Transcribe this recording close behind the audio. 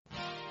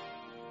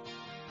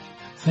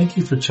Thank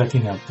you for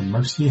checking out the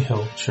Mercy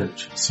Hill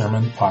Church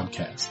Sermon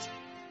Podcast.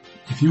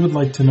 If you would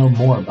like to know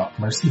more about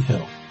Mercy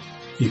Hill,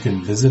 you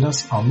can visit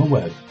us on the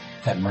web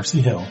at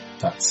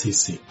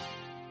mercyhill.cc.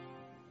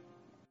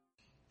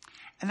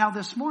 And now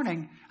this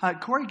morning,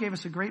 Corey gave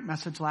us a great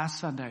message last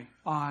Sunday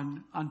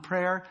on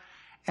prayer.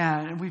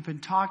 And we've been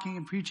talking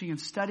and preaching and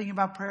studying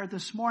about prayer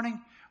this morning.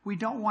 We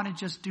don't want to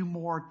just do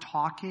more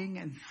talking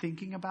and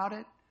thinking about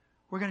it.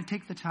 We're going to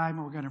take the time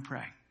and we're going to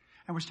pray.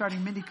 And we're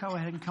starting. Mindy, go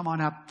ahead and come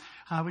on up.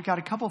 We've got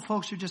a couple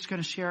folks who are just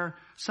going to share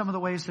some of the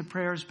ways that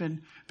prayer has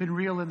been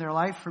real in their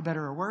life, for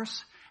better or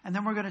worse. And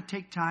then we're going to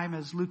take time,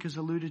 as Luke has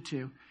alluded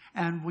to,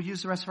 and we'll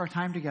use the rest of our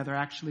time together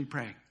actually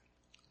praying.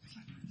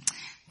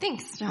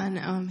 Thanks,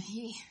 John.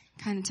 He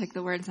kind of took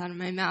the words out of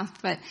my mouth,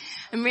 but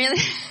I'm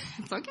really,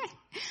 it's okay.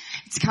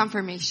 It's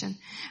confirmation.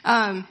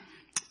 I'm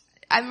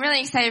really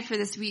excited for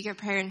this week of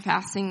prayer and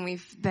fasting.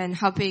 We've been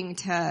helping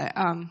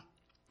to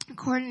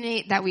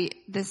coordinate that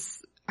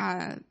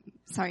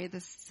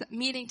this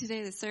meeting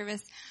today, the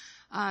service,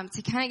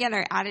 to kind of get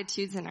our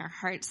attitudes and our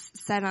hearts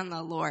set on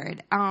the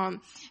Lord.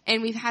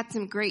 And we've had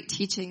some great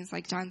teachings,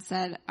 like John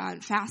said,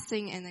 on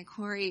fasting, and then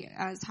Corey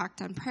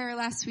talked on prayer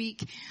last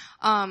week.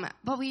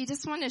 But we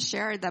just want to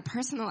share the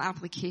personal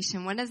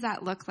application. What does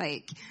that look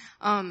like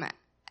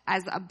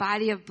as a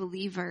body of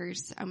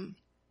believers?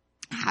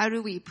 How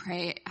do we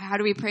pray? How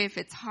do we pray if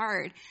it's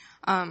hard?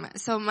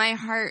 So my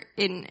heart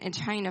in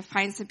trying to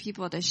find some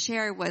people to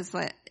share was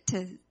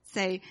to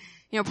say,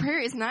 prayer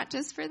is not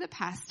just for the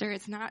pastor.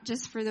 It's not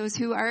just for those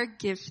who are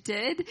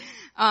gifted.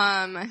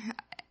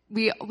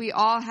 We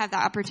all have the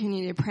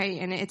opportunity to pray,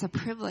 and it's a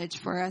privilege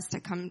for us to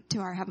come to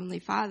our Heavenly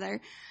Father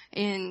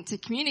and to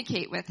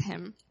communicate with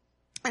Him.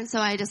 And so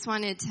I just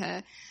wanted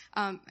to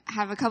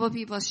have a couple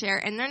people share,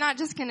 and they're not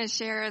just going to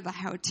share the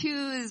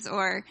how-tos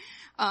or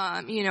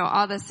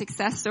all the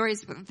success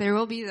stories, but there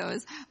will be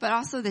those, but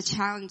also the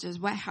challenges.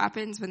 What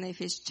happens when they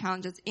face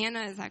challenges?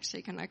 Anna is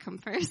actually going to come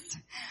first,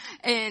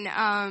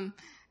 and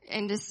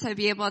just to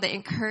be able to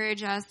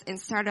encourage us and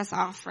start us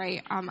off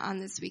right on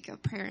this week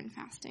of prayer and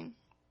fasting.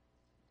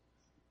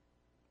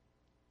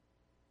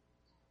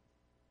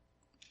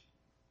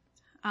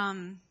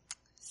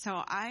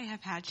 So I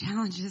have had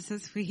challenges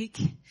this week,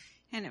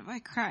 and if I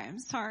cry, I'm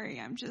sorry.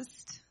 I'm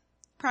just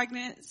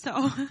pregnant,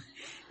 so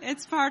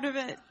it's part of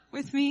it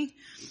with me.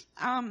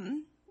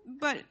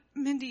 But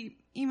Mindy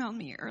emailed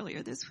me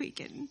earlier this week,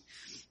 and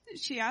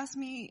she asked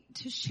me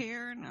to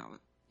share, and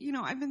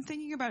I've been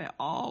thinking about it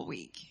all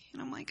week,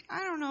 and I'm like, I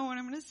don't know what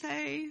I'm going to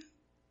say.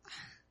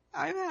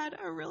 I've had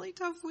a really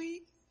tough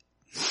week.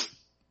 I'm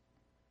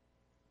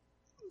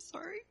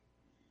sorry.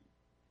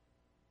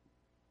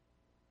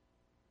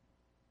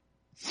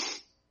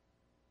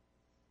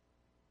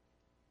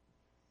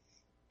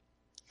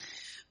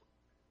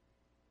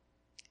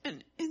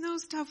 And in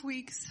those tough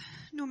weeks,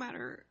 no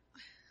matter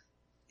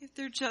if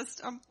they're just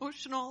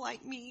emotional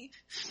like me,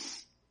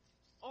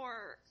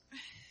 or,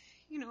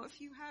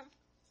 if you have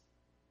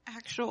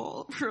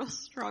actual real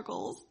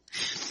struggles,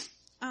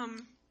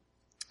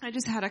 I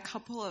just had a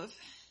couple of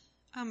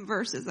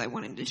verses I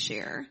wanted to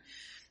share.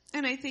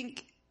 And I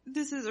think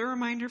this is a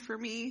reminder for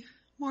me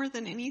more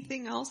than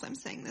anything else. I'm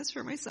saying this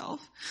for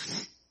myself.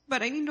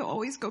 But I need to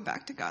always go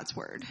back to God's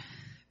Word,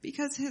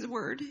 because His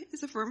Word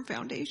is a firm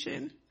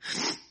foundation.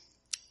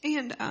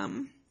 And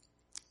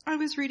I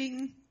was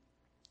reading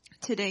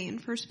today in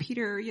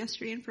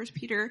yesterday in 1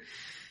 Peter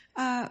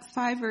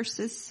 5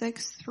 verses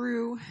 6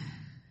 through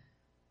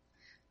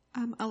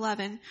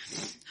 11.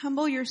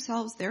 Humble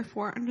yourselves,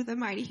 therefore, under the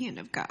mighty hand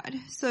of God,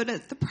 so that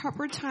at the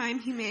proper time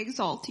He may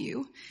exalt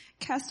you,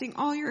 casting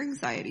all your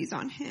anxieties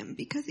on Him,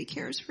 because He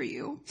cares for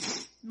you.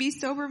 Be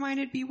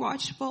sober-minded, be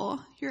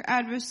watchful. Your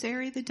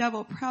adversary, the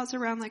devil, prowls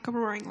around like a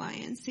roaring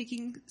lion,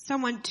 seeking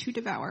someone to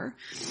devour.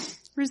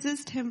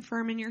 Resist him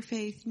firm in your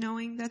faith,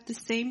 knowing that the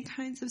same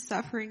kinds of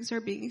sufferings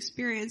are being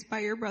experienced by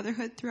your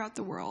brotherhood throughout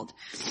the world.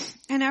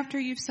 And after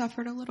you've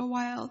suffered a little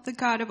while, the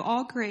God of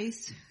all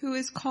grace, who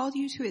has called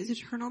you to His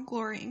eternal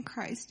glory in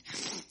Christ,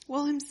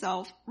 will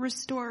Himself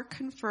restore,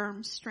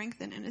 confirm,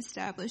 strengthen, and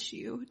establish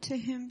you. To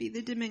Him be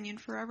the dominion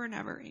forever and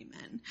ever.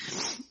 Amen.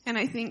 And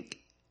I think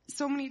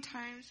so many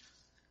times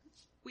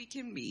we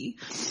can be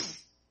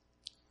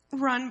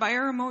run by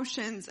our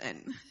emotions,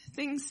 and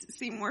things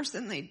seem worse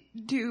than they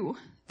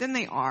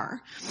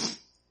are.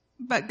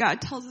 But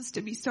God tells us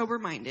to be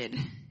sober-minded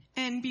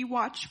and be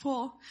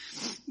watchful,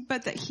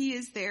 but that He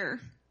is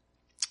there.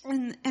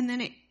 And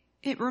then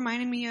it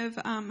reminded me of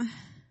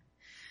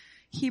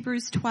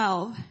Hebrews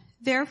 12.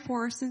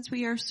 Therefore, since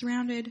we are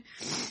surrounded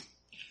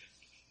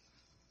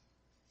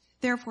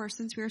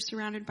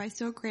by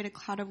so great a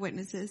cloud of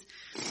witnesses,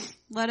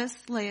 let us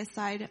lay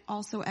aside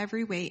also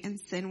every weight and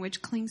sin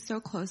which clings so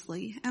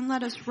closely, and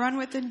let us run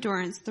with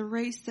endurance the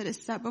race that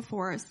is set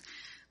before us,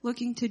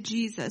 looking to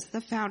Jesus, the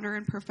founder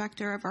and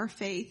perfecter of our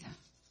faith,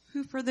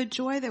 who for the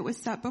joy that was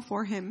set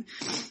before Him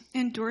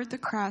endured the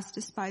cross,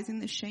 despising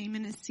the shame,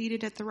 and is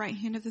seated at the right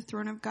hand of the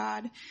throne of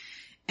God.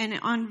 And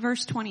on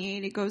verse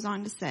 28, it goes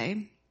on to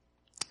say,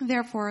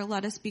 Therefore,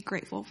 let us be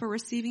grateful for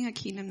receiving a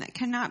kingdom that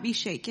cannot be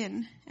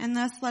shaken, and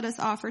thus let us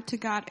offer to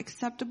God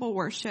acceptable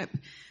worship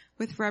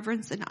with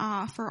reverence and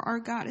awe, for our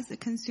God is a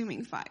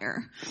consuming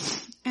fire.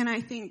 And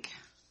I think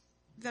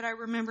that I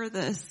remember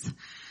this.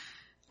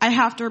 I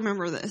have to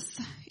remember this,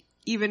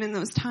 even in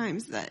those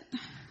times that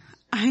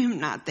I am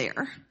not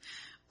there.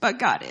 But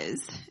God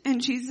is,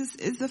 and Jesus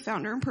is the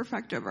founder and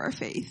perfecter of our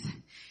faith.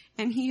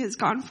 And he has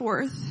gone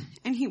forth,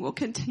 and he will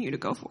continue to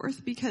go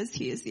forth, because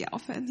he is the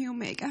Alpha and the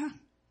Omega.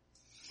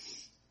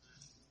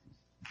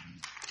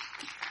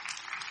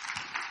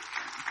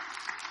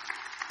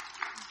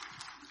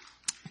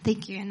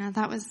 Thank you, Anna.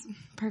 That was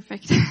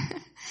perfect.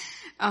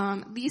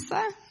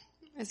 Lisa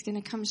is going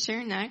to come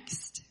share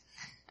next.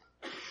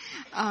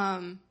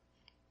 And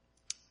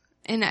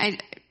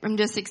I'm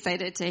just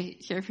excited to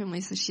hear from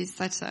Lisa. She's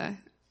such a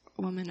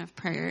woman of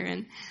prayer.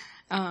 And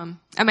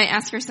I might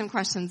ask her some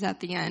questions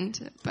at the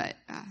end, but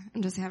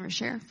I'm just going to have her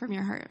share from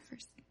your heart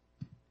first.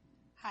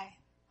 Hi.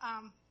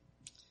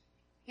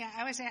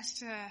 I was asked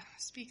to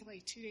speak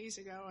like 2 days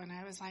ago, and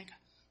I was like,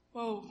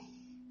 whoa,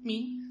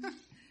 me?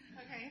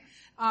 Okay.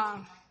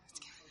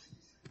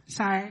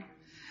 Sorry.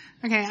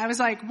 Okay, I was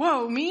like,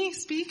 whoa, me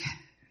speak?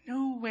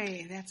 No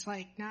way. That's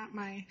like not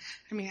I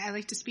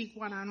like to speak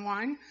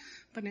one-on-one,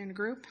 but in a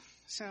group.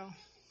 So,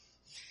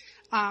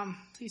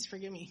 please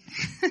forgive me.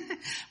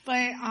 But,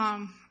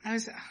 I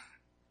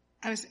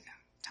was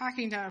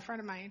talking to a friend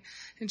of mine,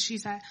 and she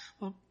said,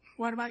 well,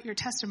 what about your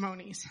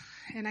testimonies?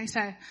 And I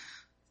said,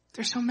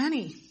 there's so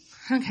many.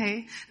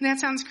 Okay. And that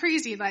sounds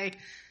crazy,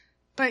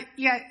 but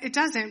yet it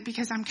doesn't,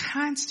 because I'm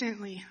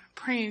constantly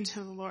praying to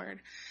the Lord.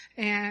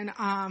 And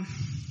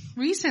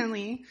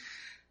recently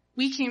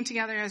we came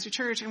together as a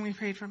church and we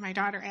prayed for my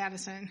daughter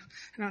Addison.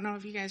 I don't know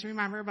if you guys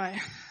remember, but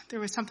there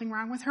was something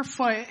wrong with her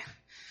foot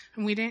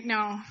and we didn't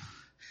know.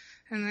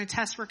 And the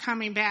tests were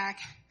coming back.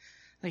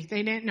 Like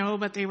they didn't know,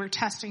 but they were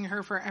testing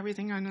her for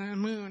everything under the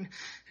moon.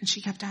 And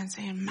she kept on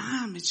saying,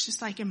 Mom, it's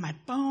just like in my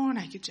bone.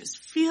 I could just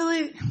feel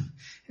it.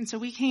 And so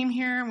we came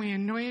here and we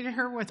anointed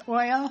her with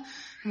oil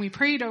and we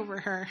prayed over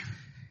her.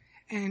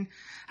 And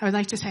I would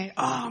like to say,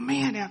 oh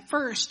man, at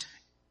first,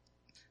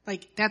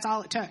 that's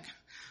all it took.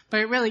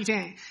 But it really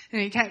didn't.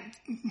 And it kept,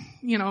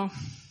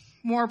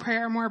 more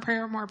prayer, more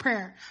prayer, more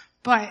prayer.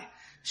 But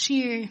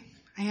I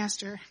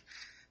asked her,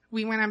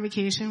 we went on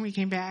vacation, we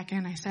came back,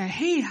 and I said,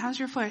 hey, how's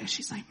your foot?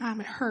 She's like,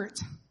 Mom, it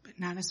hurts, but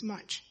not as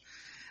much.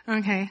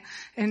 Okay.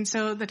 And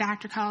so the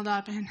doctor called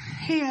up and,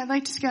 hey, I'd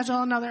like to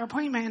schedule another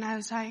appointment. And I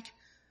was like,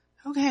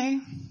 okay.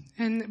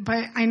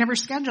 But I never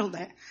scheduled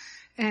it.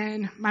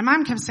 And my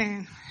mom kept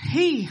saying,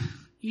 hey,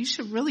 you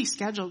should really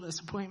schedule this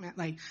appointment.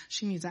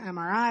 She needs an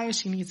MRI,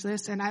 she needs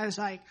this. And I was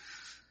like,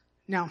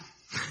 no.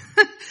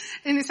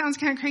 And it sounds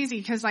kind of crazy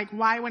because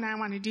why would I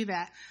want to do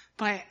that?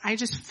 But I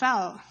just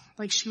felt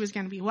like she was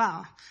going to be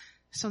well.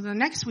 So the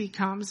next week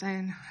comes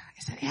and I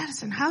said,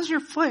 Addison, how's your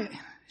foot?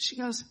 She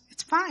goes,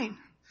 it's fine.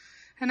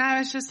 And I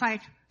was just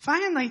like,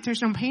 fine,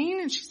 there's no pain?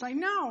 And she's like,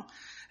 no.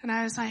 And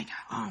I was like,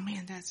 oh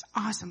man, that's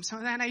awesome. So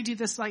then I do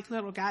this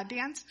little God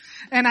dance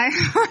and I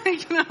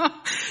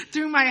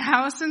through my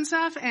house and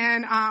stuff.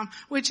 And,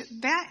 which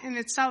that in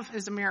itself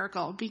is a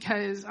miracle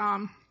because,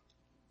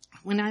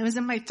 when I was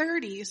in my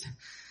 30s,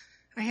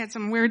 I had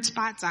some weird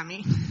spots on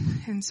me.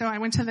 And so I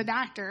went to the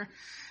doctor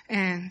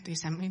and they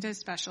sent me to a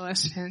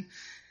specialist. And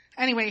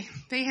anyway,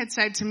 they had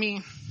said to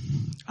me,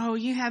 oh,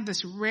 you have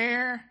this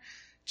rare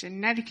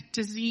genetic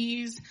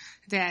disease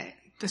that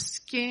the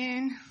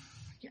skin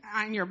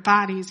on your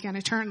body is going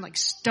to turn like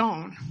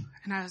stone.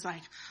 And I was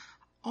like,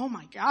 oh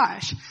my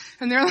gosh.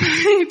 And they're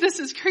like, this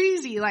is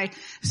crazy.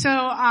 So,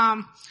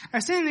 I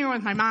was sitting there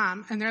with my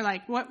mom and they're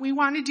like, what we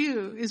want to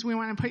do is we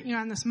want to put you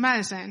on this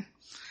medicine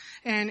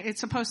and it's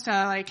supposed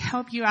to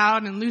help you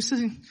out and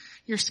loosen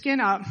your skin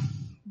up,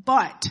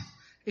 but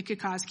it could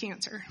cause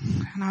cancer.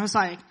 And I was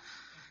like,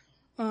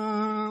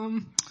 I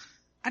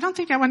don't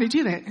think I want to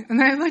do that. And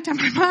then I looked at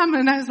my mom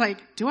and I was like,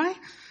 do I?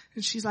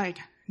 And she's like,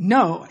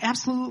 no,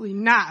 absolutely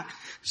not.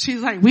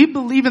 She's like, we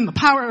believe in the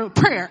power of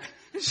prayer.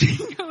 She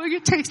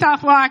takes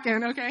off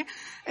walking, okay?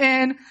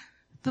 And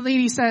the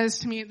lady says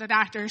to me, the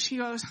doctor, she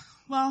goes,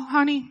 well,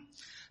 honey,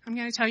 I'm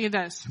going to tell you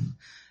this.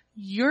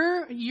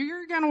 You're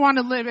going to want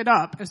to live it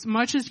up as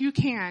much as you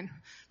can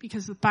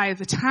because by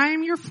the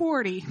time you're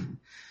 40,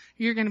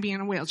 you're going to be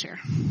in a wheelchair,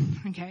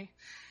 okay?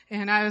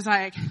 And I was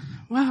like,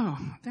 whoa,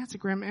 that's a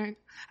grim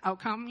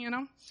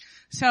outcome,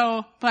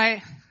 So, but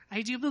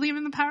I do believe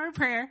in the power of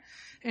prayer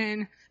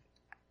and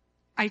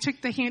I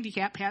took the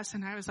handicap pass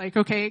and I was like,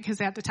 okay,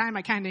 because at the time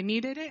I kind of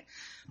needed it,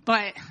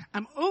 but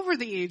I'm over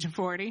the age of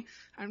 40.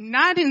 I'm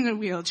not in the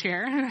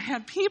wheelchair and I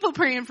have people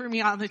praying for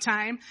me all the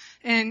time.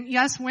 And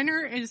yes,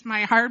 winter is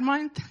my hard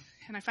month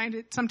and I find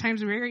it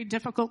sometimes very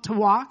difficult to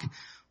walk,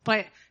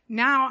 but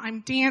now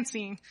I'm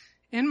dancing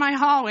in my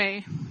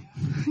hallway,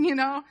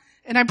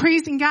 and I'm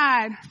praising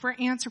God for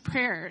answer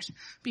prayers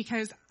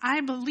because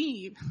I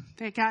believe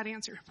that God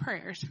answers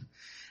prayers.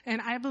 And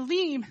I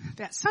believe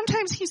that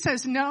sometimes he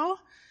says no,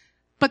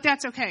 but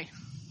that's okay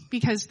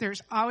because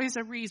there's always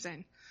a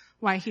reason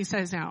why he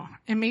says no.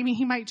 And maybe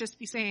he might just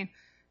be saying,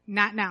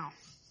 not now,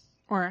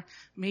 or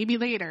maybe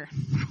later,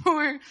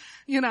 or,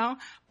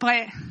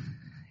 but,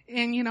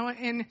 and,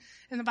 in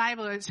the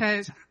Bible it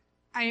says,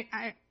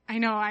 I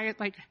know I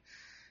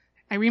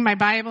read my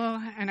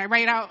Bible and I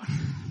write out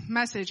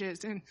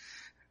messages, and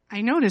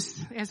I noticed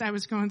as I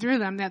was going through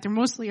them that they're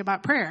mostly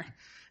about prayer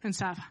and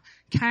stuff.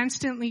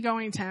 Constantly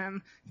going to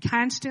him,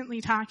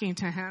 constantly talking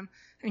to him,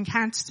 and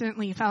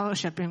constantly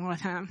fellowshipping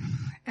with him.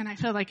 And I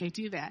feel like I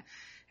do that.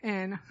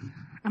 And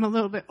I'm a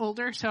little bit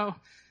older, so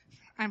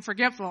I'm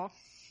forgetful.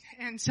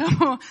 And so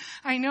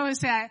I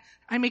noticed that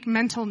I make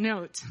mental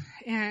notes.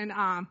 And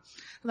I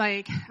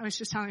was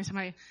just telling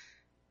somebody,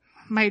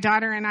 my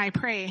daughter and I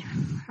pray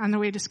on the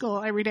way to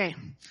school every day.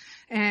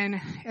 And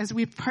as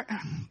we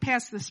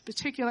pass this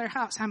particular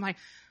house, I'm like,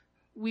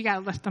 we got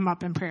to lift them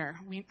up in prayer.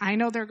 I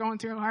know they're going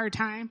through a hard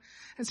time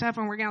and stuff,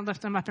 and we're going to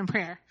lift them up in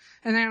prayer.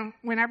 And then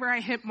whenever I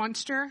hit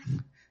Munster,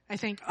 I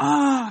think,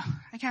 I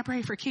got to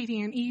pray for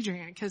Katie and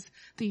Adrian, because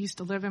they used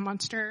to live in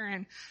Munster.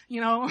 And,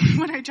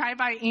 when I drive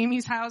by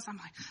Amy's house, I'm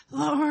like,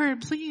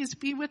 Lord, please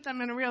be with them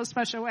in a real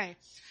special way.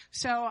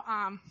 So,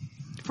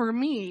 for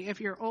me,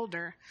 if you're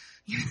older,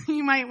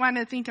 you might want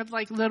to think of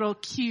little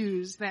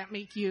cues that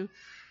make you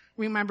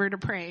remember to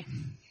pray,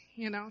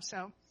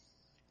 so.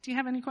 Do you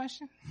have any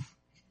question?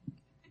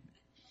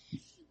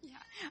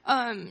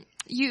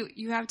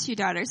 You have 2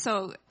 daughters,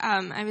 so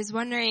I was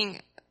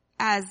wondering,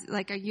 as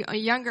a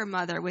younger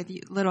mother with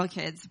little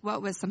kids,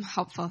 what was some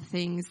helpful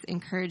things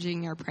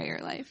encouraging your prayer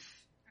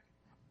life?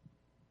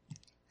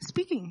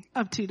 Speaking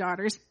of 2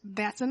 daughters,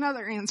 that's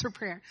another answer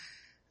prayer.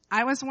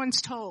 I was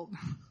once told,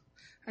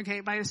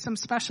 by some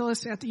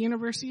specialist at the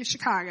University of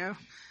Chicago,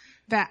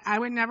 that I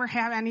would never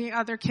have any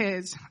other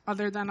kids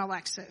other than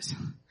Alexis,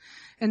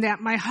 and that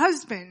my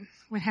husband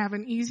would have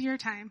an easier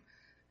time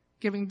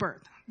giving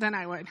birth than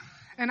I would.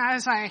 And I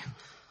was like,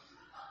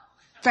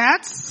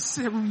 that's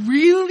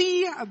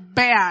really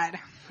bad.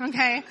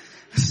 Okay.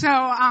 So,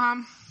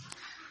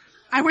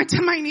 I went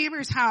to my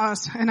neighbor's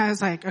house and I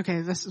was like,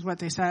 okay, this is what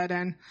they said.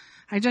 And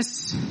I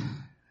just,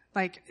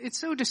 it's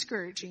so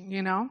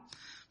discouraging,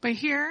 but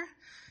here,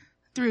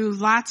 through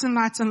lots and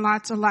lots and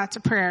lots and lots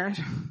of prayers,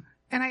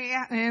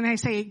 and I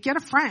say, get a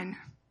friend.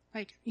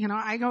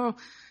 I go,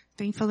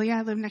 thankfully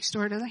I live next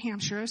door to the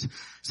Hampshires.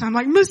 So I'm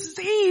like, Mrs.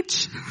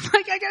 H,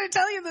 I gotta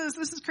tell you this.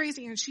 This is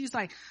crazy. And she's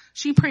like,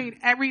 she prayed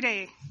every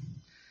day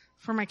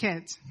for my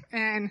kids.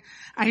 And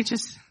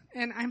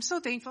I'm so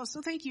thankful.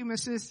 So thank you,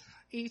 Mrs.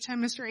 H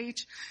and Mr.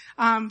 H.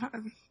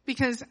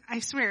 Because I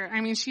swear,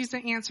 she's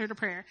the answer to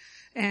prayer.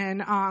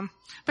 And,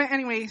 but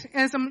anyway,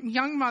 as a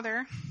young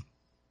mother,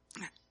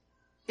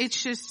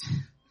 it's just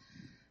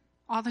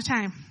all the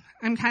time.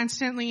 I'm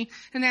constantly,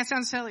 and that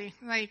sounds silly,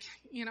 but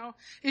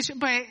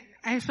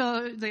I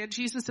feel that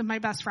Jesus is my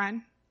best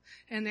friend,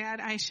 and that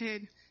I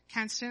should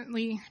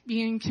constantly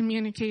be in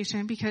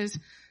communication, because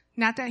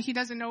not that he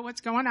doesn't know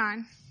what's going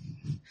on,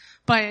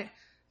 but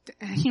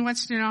he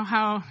wants to know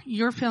how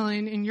you're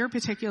feeling in your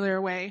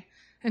particular way,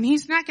 and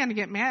he's not going to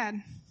get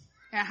mad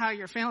at how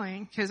you're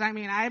feeling, because I've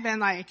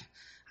been I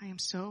am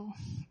so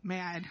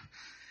mad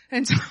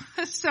and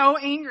so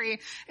angry,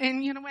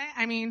 and you know what,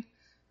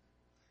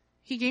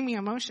 he gave me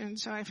emotion,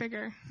 so I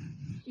figure,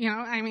 he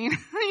knows,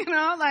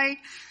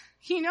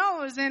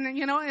 and,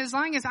 as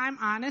long as I'm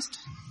honest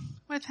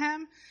with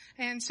him,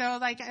 and so,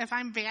 if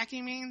I'm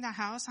vacuuming the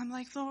house, I'm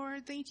like,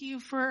 Lord, thank you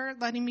for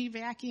letting me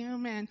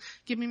vacuum, and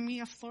giving me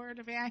a floor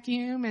to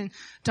vacuum, and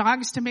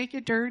dogs to make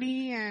it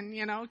dirty, and,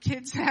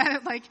 kids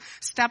that,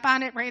 step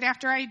on it right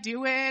after I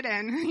do it,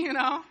 and,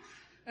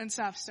 and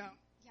stuff, so.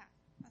 Yeah,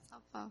 that's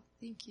helpful.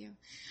 Thank you.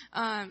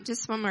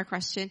 Just one more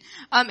question.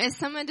 If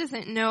someone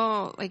doesn't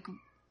know,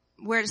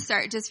 where to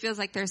start, it just feels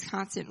like there's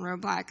constant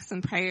roadblocks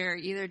in prayer,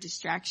 either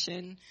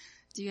distraction.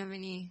 Do you have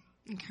any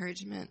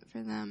encouragement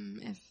for them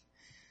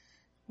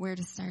where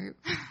to start?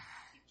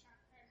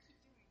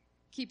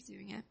 Keep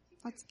doing it.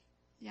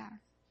 Yeah.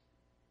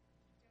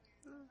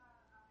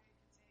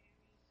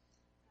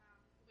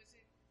 Was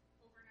it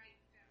overnight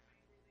that my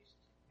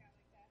relationship got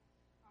like that?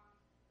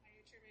 I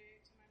attribute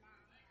it to my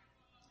mom.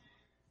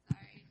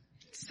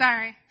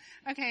 Sorry.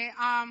 Okay.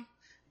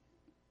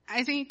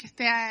 I think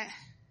that,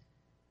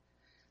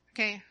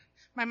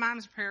 my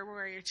mom's a prayer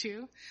warrior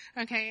too.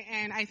 Okay.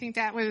 And I think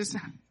that was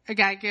a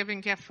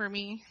God-given gift for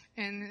me.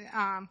 And,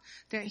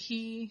 that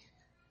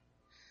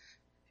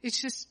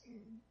it's just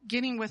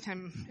getting with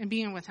him and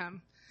being with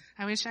him.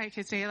 I wish I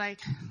could say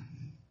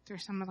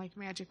there's some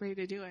magic way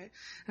to do it.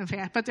 In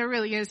fact, but there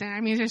really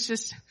isn't. It's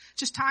just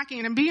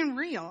talking and being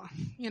real.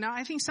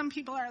 I think some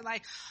people are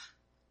it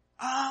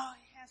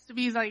has to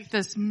be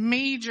this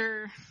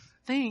major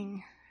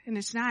thing. And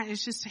it's not.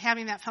 It's just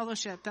having that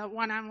fellowship, that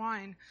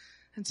one-on-one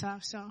and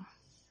stuff. So,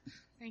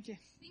 thank you.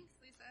 Thanks,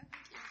 Lisa.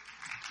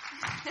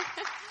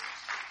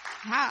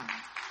 Yeah.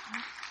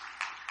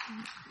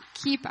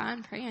 Keep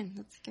on praying.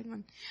 That's a good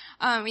one.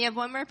 We have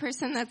one more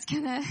person that's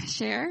gonna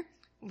share.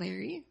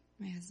 Larry,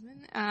 my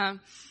husband.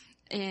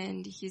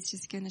 And he's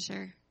just gonna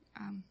share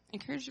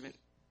encouragement.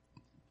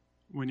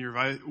 when your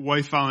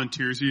wife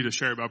volunteers you to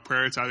share about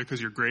prayer, it's either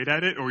because you're great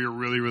at it or you're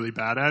really, really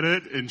bad at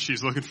it, and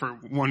she's looking for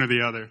one or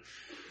the other.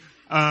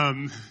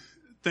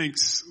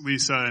 Thanks,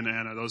 Lisa and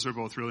Anna. Those are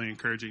both really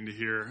encouraging to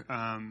hear.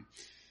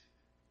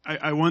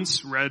 I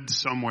once read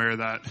somewhere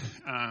that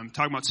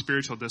talking about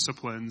spiritual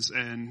disciplines,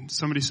 and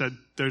somebody said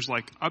there's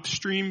like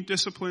upstream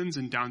disciplines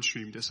and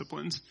downstream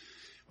disciplines.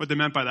 What they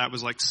meant by that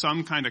was like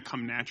some kind of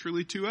come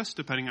naturally to us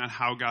depending on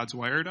how God's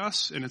wired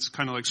us, and it's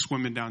kind of like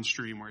swimming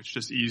downstream where it's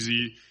just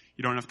easy.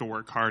 You don't have to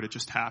work hard. It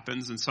just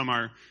happens. And some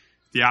are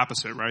the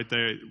opposite, right?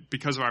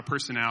 Because of our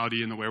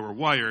personality and the way we're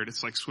wired,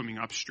 it's like swimming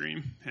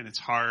upstream, and it's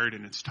hard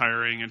and it's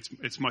tiring. And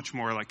it's much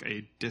more like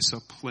a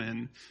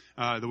discipline,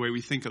 the way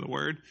we think of the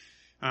word.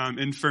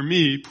 And for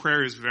me,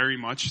 prayer is very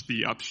much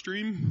the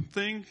upstream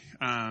thing.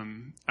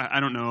 I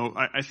don't know.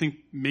 I think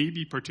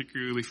maybe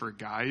particularly for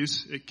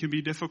guys, it can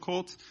be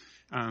difficult.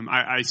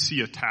 I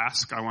see a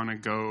task. I want to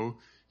go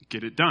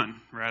get it done,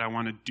 right? I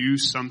want to do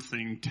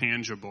something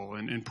tangible,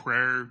 and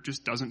prayer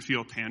just doesn't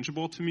feel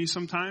tangible to me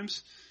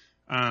sometimes.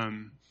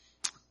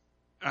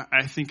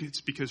 I think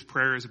it's because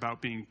prayer is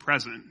about being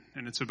present,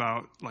 and it's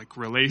about like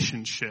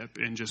relationship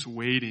and just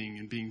waiting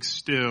and being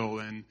still,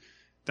 and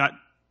that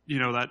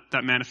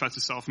manifests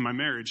itself in my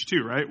marriage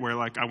too, right? Where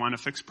like I want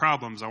to fix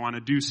problems, I want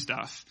to do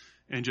stuff,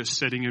 and just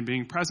sitting and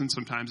being present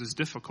sometimes is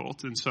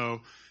difficult. And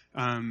so,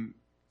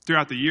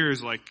 throughout the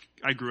years, like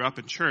I grew up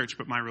in church,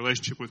 but my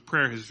relationship with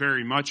prayer has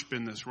very much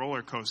been this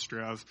roller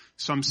coaster of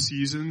some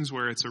seasons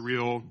where it's a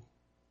real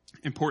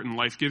important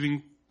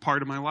life-giving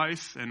part of my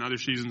life, and other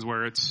seasons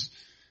where it's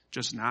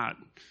just not.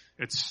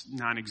 It's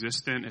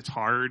non-existent, it's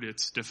hard,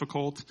 it's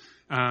difficult.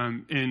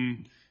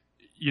 And,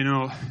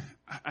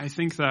 I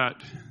think that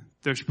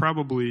there's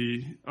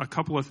probably a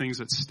couple of things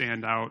that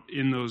stand out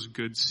in those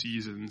good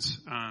seasons.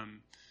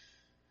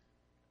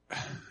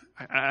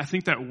 I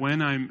think that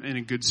when I'm in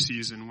a good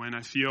season, when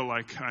I feel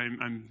like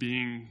I'm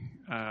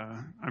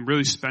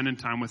really spending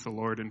time with the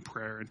Lord in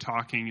prayer and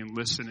talking and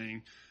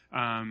listening,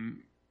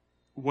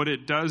 what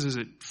it does is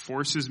it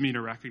forces me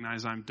to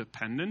recognize I'm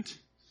dependent,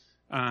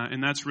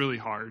 and that's really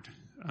hard.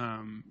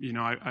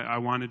 I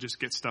want to just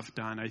get stuff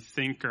done. I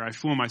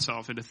fool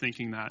myself into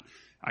thinking that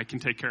I can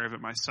take care of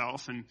it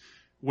myself. And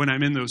when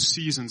I'm in those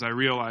seasons, I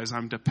realize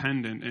I'm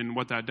dependent, and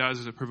what that does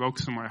is it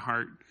provokes in my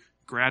heart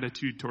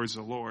gratitude towards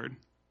the Lord.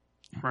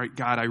 Right,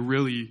 God, I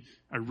really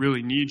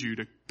need you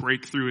to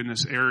break through in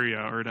this area,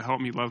 or to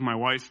help me love my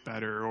wife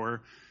better,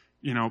 or,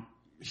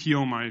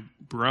 heal my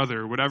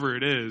brother, whatever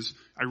it is.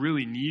 I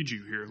really need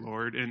you here,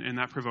 Lord. And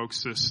that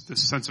provokes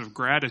this sense of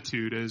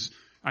gratitude as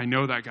I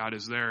know that God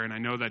is there, and I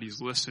know that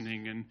he's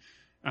listening.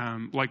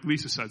 And, like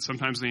Lisa said,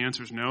 sometimes the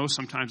answer is no,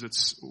 sometimes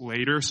it's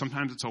later,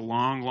 sometimes it's a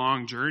long,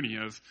 long journey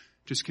of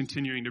just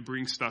continuing to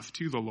bring stuff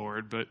to the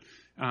Lord. But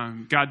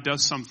God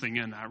does something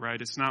in that,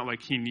 right? It's not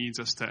like he needs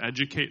us to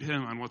educate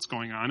him on what's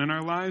going on in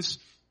our lives.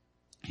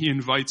 He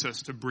invites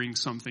us to bring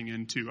something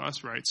into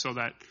us, right? So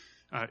that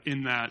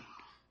in that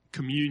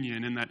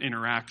communion, in that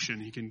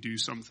interaction, he can do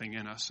something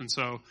in us. And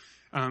so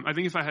I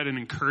think if I had an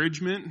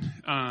encouragement,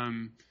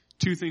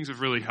 two things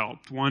have really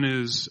helped. One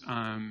is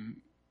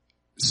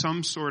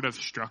some sort of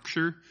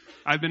structure.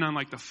 I've been on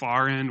like the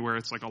far end where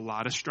it's like a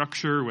lot of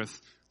structure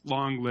with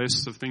long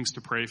lists of things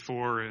to pray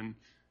for, and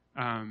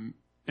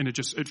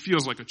it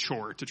feels like a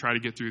chore to try to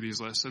get through these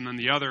lists. And then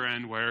the other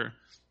end where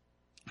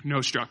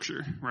no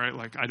structure, right?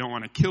 Like I don't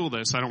want to kill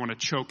this. I don't want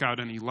to choke out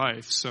any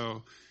life.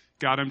 So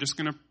God, I'm just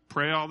going to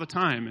pray all the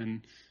time,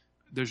 and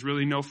there's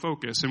really no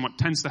focus. And what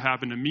tends to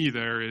happen to me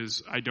there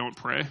is I don't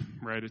pray,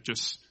 right? It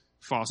just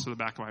falls to the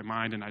back of my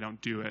mind and I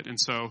don't do it. And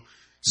so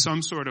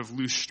some sort of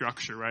loose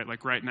structure, right?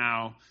 Like right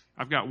now,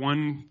 I've got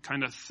one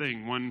kind of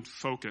thing, one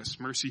focus,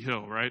 Mercy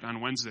Hill, right?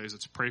 On Wednesdays,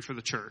 it's pray for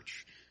the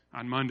church.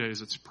 On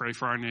Mondays, it's pray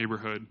for our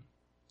neighborhood.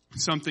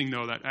 Something,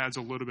 though, that adds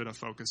a little bit of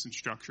focus and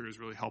structure is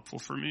really helpful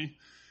for me.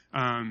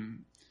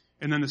 And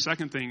then the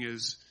second thing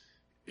is,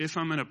 if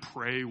I'm going to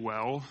pray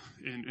well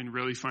and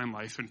really find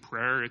life in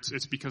prayer,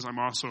 it's because I'm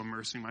also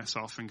immersing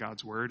myself in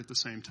God's Word at the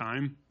same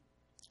time.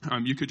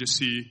 You could just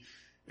see,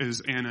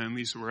 as Anna and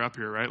Lisa were up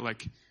here, right?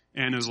 Like,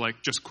 Anna's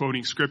like just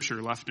quoting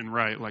scripture left and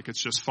right, like it's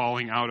just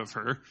falling out of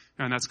her.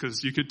 And that's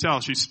because you could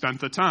tell she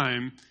spent the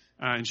time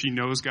and she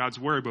knows God's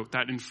Word, but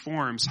that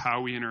informs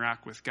how we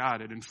interact with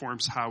God. It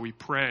informs how we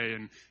pray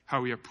and how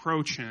we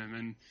approach Him.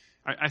 And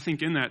I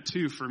think in that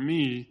too, for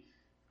me,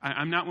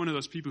 I'm not one of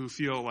those people who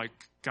feel like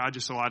God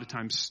just a lot of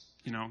times,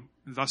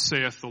 thus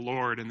saith the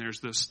Lord, and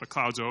there's the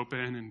clouds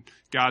open and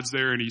God's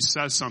there and He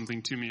says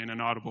something to me in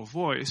an audible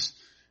voice.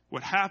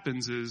 What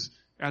happens is,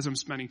 as I'm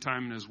spending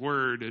time in His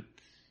Word,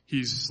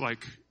 He's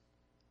like,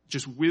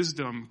 just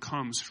wisdom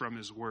comes from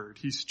His Word.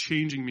 He's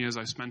changing me as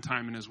I spend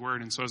time in His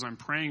Word. And so as I'm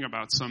praying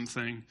about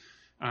something,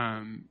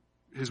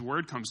 His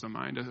Word comes to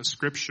mind, a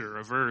scripture,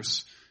 a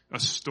verse, a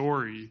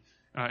story.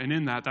 And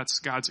in that's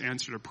God's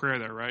answer to prayer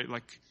there, right?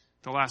 Like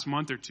the last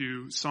month or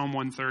two, Psalm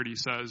 130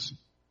 says,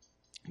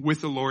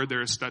 with the Lord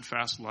there is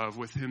steadfast love.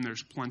 With Him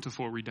there's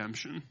plentiful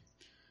redemption.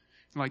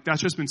 Like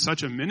that's just been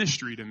such a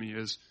ministry to me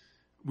is,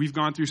 we've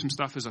gone through some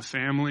stuff as a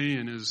family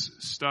and as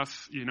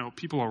stuff,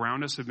 people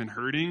around us have been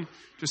hurting,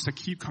 just to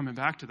keep coming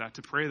back to that,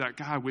 to pray that,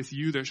 God, with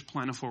you there's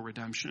plentiful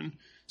redemption.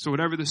 So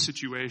whatever the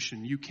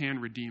situation, you can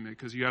redeem it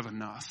because you have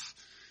enough.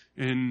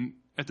 And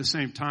at the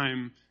same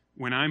time,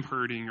 when I'm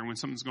hurting or when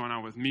something's going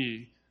on with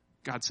me,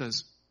 God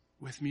says,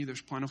 with me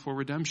there's plentiful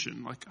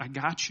redemption. Like, I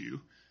got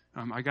you.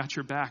 I got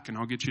your back and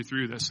I'll get you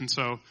through this. And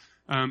so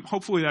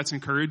hopefully that's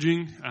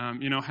encouraging.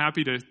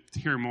 Happy to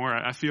hear more.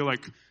 I feel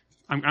like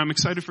I'm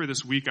excited for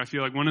this week. I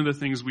feel like one of the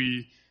things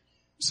we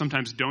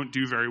sometimes don't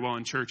do very well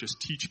in church is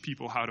teach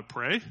people how to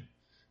pray.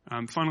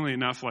 Funnily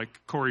enough, like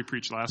Corey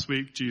preached last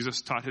week,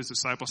 Jesus taught his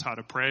disciples how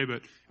to pray,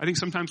 but I think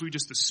sometimes we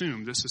just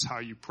assume this is how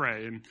you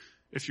pray. And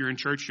if you're in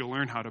church, you'll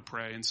learn how to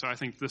pray. And so I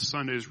think this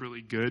Sunday is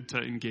really good to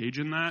engage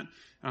in that.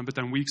 But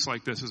then weeks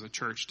like this as a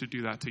church to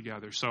do that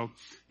together. So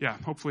yeah,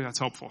 hopefully that's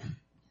helpful.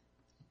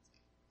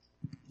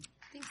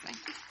 Thanks, Mike.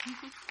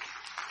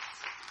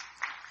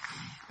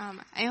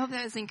 I hope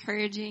that was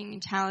encouraging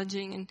and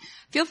challenging, and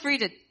feel free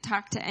to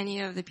talk to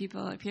any of the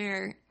people up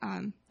here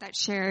that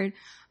shared,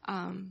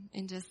 and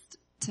just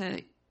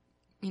to,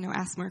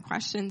 ask more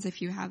questions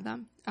if you have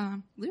them.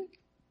 Luke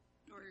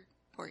or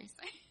Corey,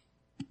 sorry.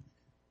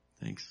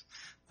 Thanks.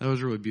 That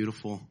was really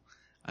beautiful.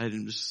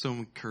 I'm just so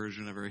encouraged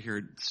whenever I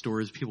hear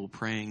stories of people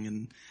praying,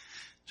 and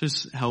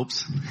just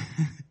helps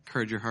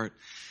encourage your heart.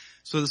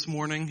 So this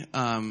morning,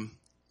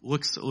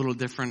 looks a little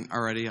different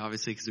already,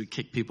 obviously, because we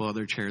kicked people out of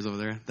their chairs over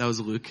there. That was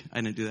Luke.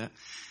 I didn't do that.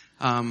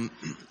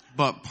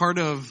 But part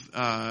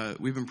of,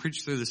 we've been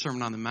preaching through the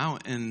Sermon on the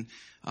Mount, and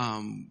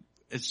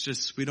it's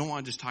just, we don't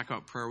want to just talk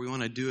about prayer. We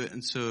want to do it.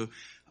 And so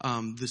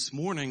this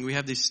morning, we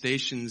have these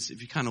stations,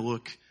 if you kind of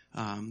look,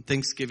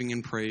 Thanksgiving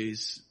and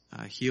praise,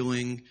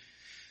 healing,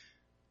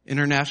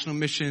 international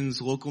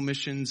missions, local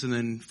missions, and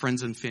then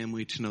friends and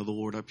family to know the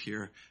Lord up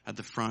here at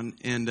the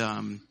front. And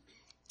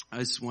I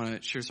just want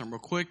to share something real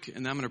quick,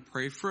 and I'm going to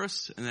pray for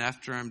us. And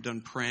after I'm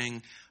done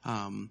praying,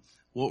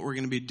 what we're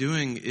going to be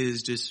doing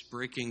is just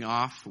breaking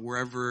off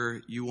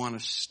wherever you want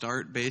to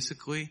start,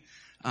 basically.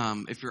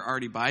 If you're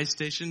already by a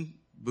station,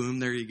 boom,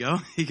 there you go.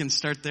 You can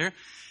start there.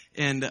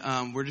 And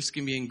we're just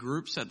going to be in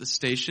groups at the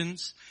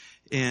stations.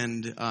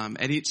 And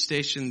at each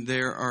station,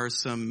 there are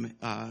some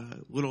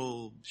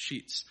little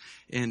sheets.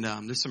 And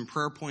there's some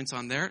prayer points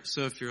on there.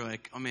 So if you're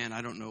like, oh, man,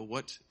 I don't know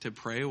what to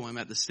pray while I'm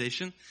at the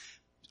station,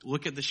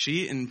 look at the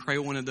sheet and pray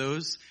one of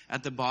those.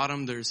 At the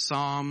bottom, there's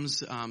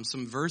Psalms,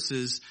 some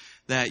verses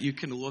that you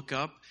can look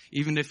up,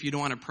 even if you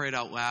don't want to pray it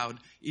out loud,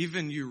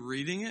 even you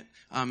reading it.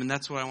 And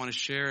that's what I want to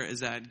share, is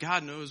that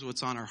God knows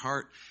what's on our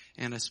heart.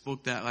 And I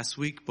spoke that last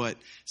week, but it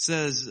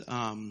says,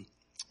 and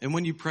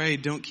when you pray,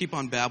 don't keep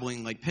on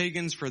babbling like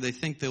pagans, for they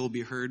think they will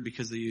be heard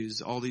because they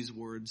use all these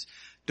words.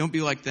 Don't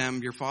be like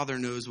them. Your Father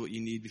knows what you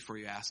need before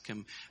you ask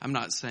him. I'm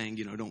not saying,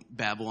 don't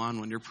babble on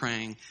when you're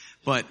praying,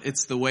 but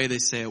it's the way they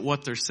say it,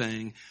 what they're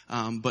saying.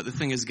 But the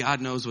thing is, God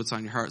knows what's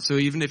on your heart. So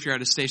even if you're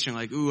at a station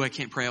like, ooh, I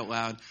can't pray out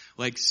loud,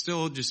 like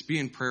still just be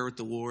in prayer with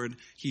the Lord.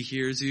 He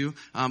hears you.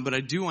 But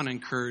I do want to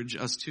encourage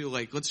us too,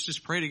 like, let's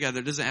just pray together.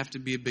 It doesn't have to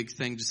be a big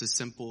thing, just a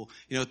simple,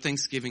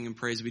 Thanksgiving and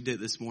praise. We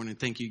did this morning.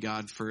 Thank you,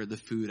 God, for the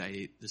food I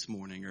ate this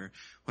morning, or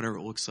whatever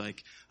it looks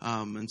like.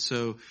 And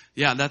so,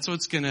 yeah, that's what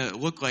it's going to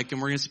look like.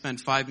 And we're going to spend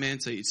 5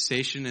 minutes at each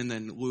station, and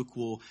then Luke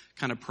will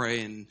kind of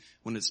pray, and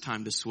when it's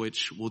time to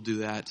switch, we'll do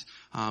that.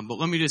 But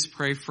let me just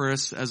pray for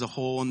us as a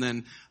whole, and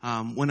then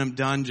when I'm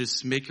done,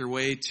 just make your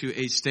way to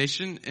a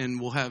station,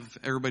 and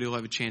everybody will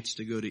have a chance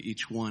to go to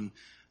each one.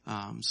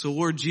 So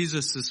Lord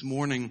Jesus, this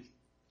morning,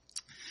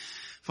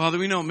 Father,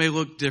 we know it may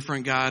look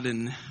different, God,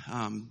 and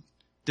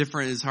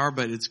different is hard,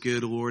 but it's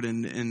good, Lord.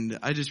 And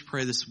I just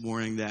pray this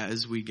morning that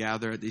as we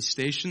gather at these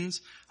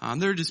stations,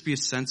 there would just be a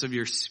sense of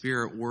your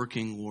Spirit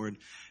working, Lord,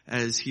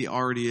 as he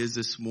already is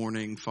this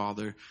morning,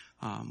 Father.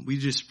 We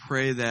just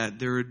pray that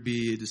there would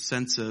be a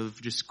sense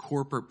of just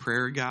corporate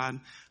prayer, God.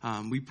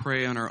 We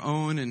pray on our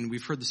own, and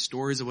we've heard the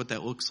stories of what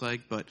that looks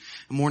like, but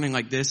a morning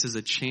like this is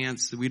a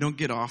chance that we don't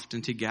get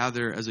often to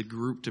gather as a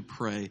group to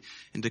pray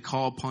and to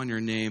call upon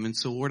your name. And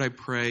so, Lord, I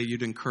pray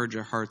you'd encourage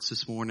our hearts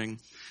this morning.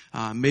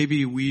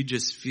 Maybe we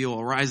just feel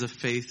a rise of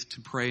faith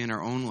to pray in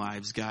our own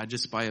lives, God,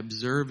 just by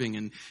observing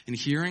and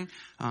hearing.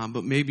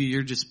 But maybe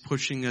you're just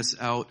pushing us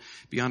out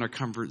beyond our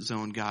comfort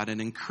zone, God,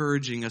 and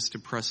encouraging us to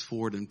press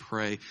forward and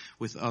pray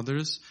with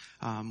others.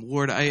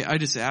 Lord, I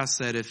just ask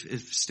that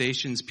if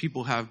stations,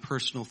 people have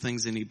personal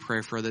things they need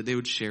prayer for, that they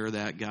would share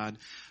that, God.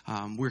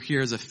 We're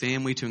here as a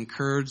family to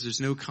encourage. There's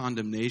no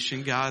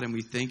condemnation, God, and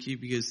we thank you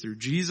because through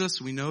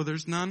Jesus, we know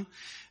there's none.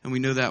 And we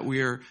know that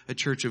we are a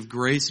church of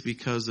grace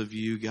because of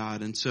you,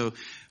 God. And so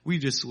we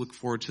just look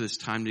forward to this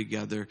time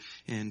together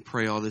and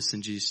pray all this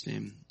in Jesus'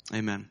 name.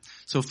 Amen.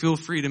 So feel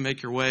free to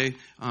make your way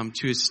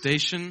to a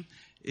station,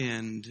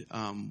 and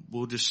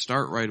we'll just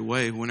start right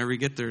away. Whenever you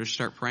get there,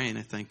 start praying,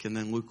 I think, and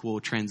then Luke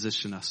will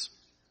transition us.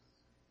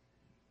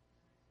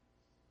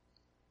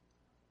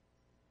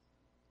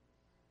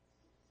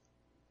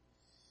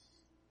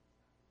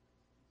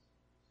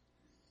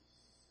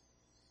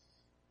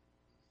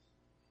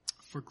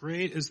 For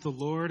great is the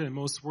Lord and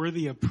most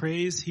worthy of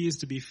praise. He is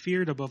to be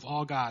feared above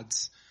all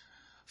gods.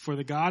 For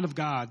the God of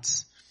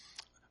gods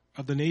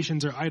of the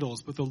nations are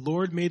idols, but the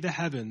Lord made the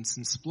heavens,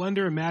 and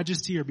splendor and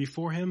majesty are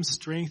before him.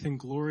 Strength and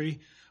glory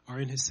are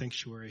in his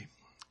sanctuary.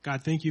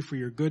 God, thank you for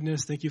your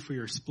goodness. Thank you for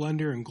your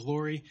splendor and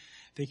glory.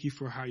 Thank you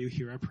for how you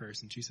hear our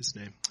prayers. In Jesus'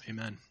 name,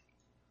 amen.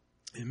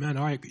 Amen.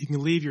 All right, you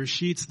can leave your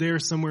sheets there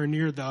somewhere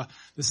near the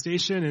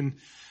station and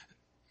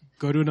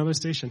go to another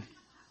station.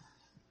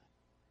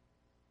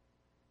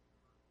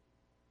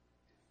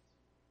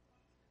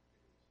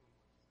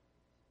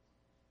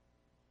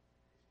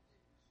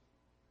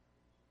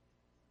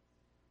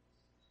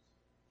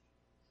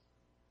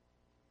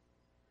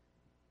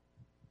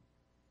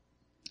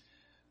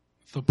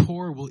 The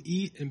poor will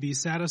eat and be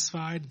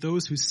satisfied.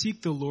 Those who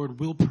seek the Lord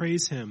will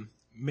praise him.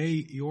 May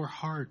your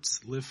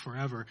hearts live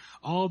forever.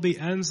 All the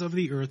ends of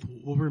the earth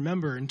will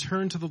remember and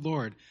turn to the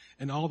Lord,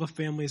 and all the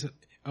families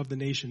of the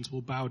nations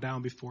will bow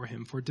down before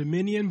him. For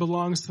dominion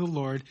belongs to the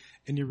Lord,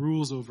 and he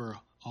rules over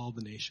all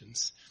the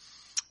nations.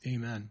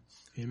 Amen.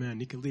 Amen.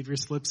 You can leave your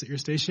slips at your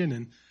station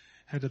and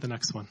head to the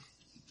next one.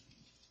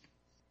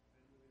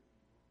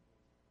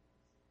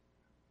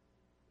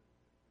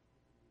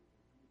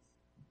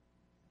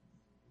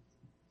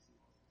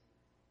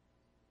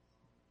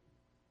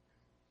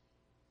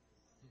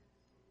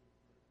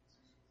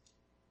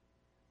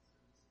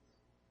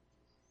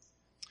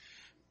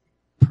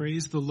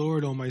 Praise the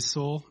Lord, O my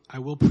soul. I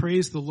will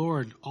praise the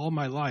Lord all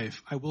my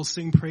life. I will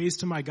sing praise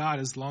to my God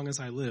as long as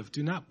I live.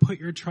 Do not put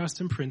your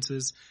trust in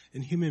princes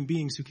and human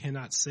beings who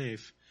cannot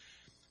save.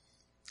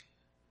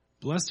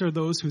 Blessed are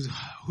those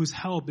whose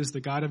help is the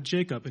God of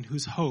Jacob and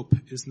whose hope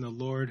is in the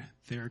Lord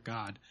their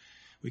God.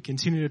 We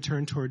continue to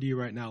turn toward you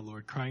right now,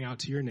 Lord, crying out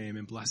to your name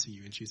and blessing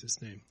you in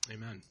Jesus' name.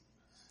 Amen.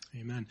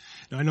 Amen.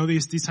 Now, I know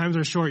these times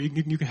are short. You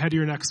can head to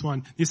your next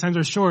one. These times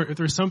are short. If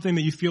there's something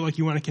that you feel like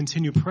you want to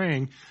continue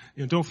praying,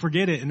 don't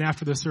forget it. And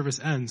after the service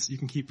ends, you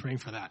can keep praying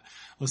for that.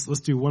 Let's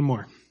do one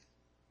more.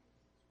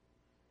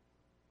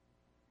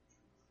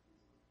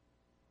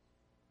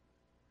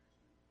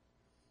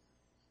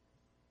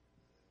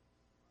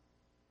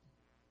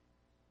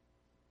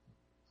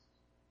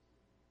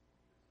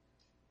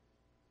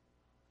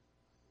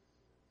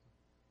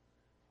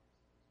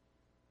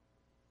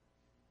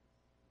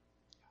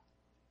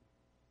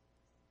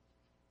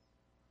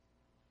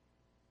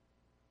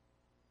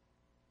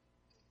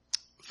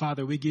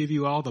 Father, we give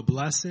you all the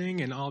blessing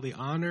and all the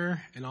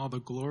honor and all the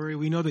glory.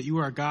 We know that you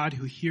are a God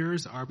who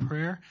hears our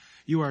prayer.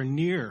 You are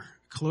near,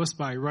 close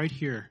by, right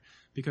here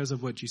because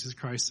of what Jesus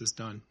Christ has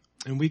done.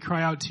 And we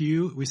cry out to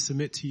you. We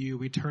submit to you.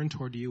 We turn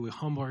toward you. We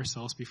humble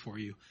ourselves before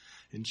you.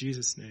 In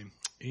Jesus' name,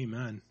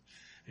 amen.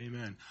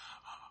 Amen.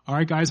 All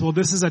right, guys. Well,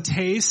 this is a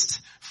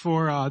taste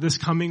for this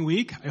coming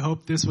week. I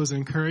hope this was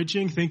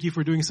encouraging. Thank you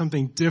for doing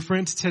something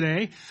different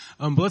today.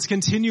 But let's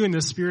continue in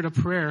the spirit of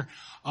prayer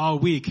all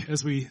week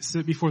as we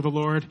sit before the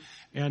Lord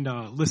and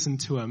listen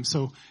to him.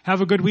 So have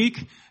a good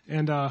week,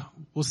 and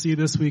we'll see you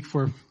this week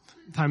for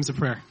times of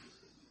prayer.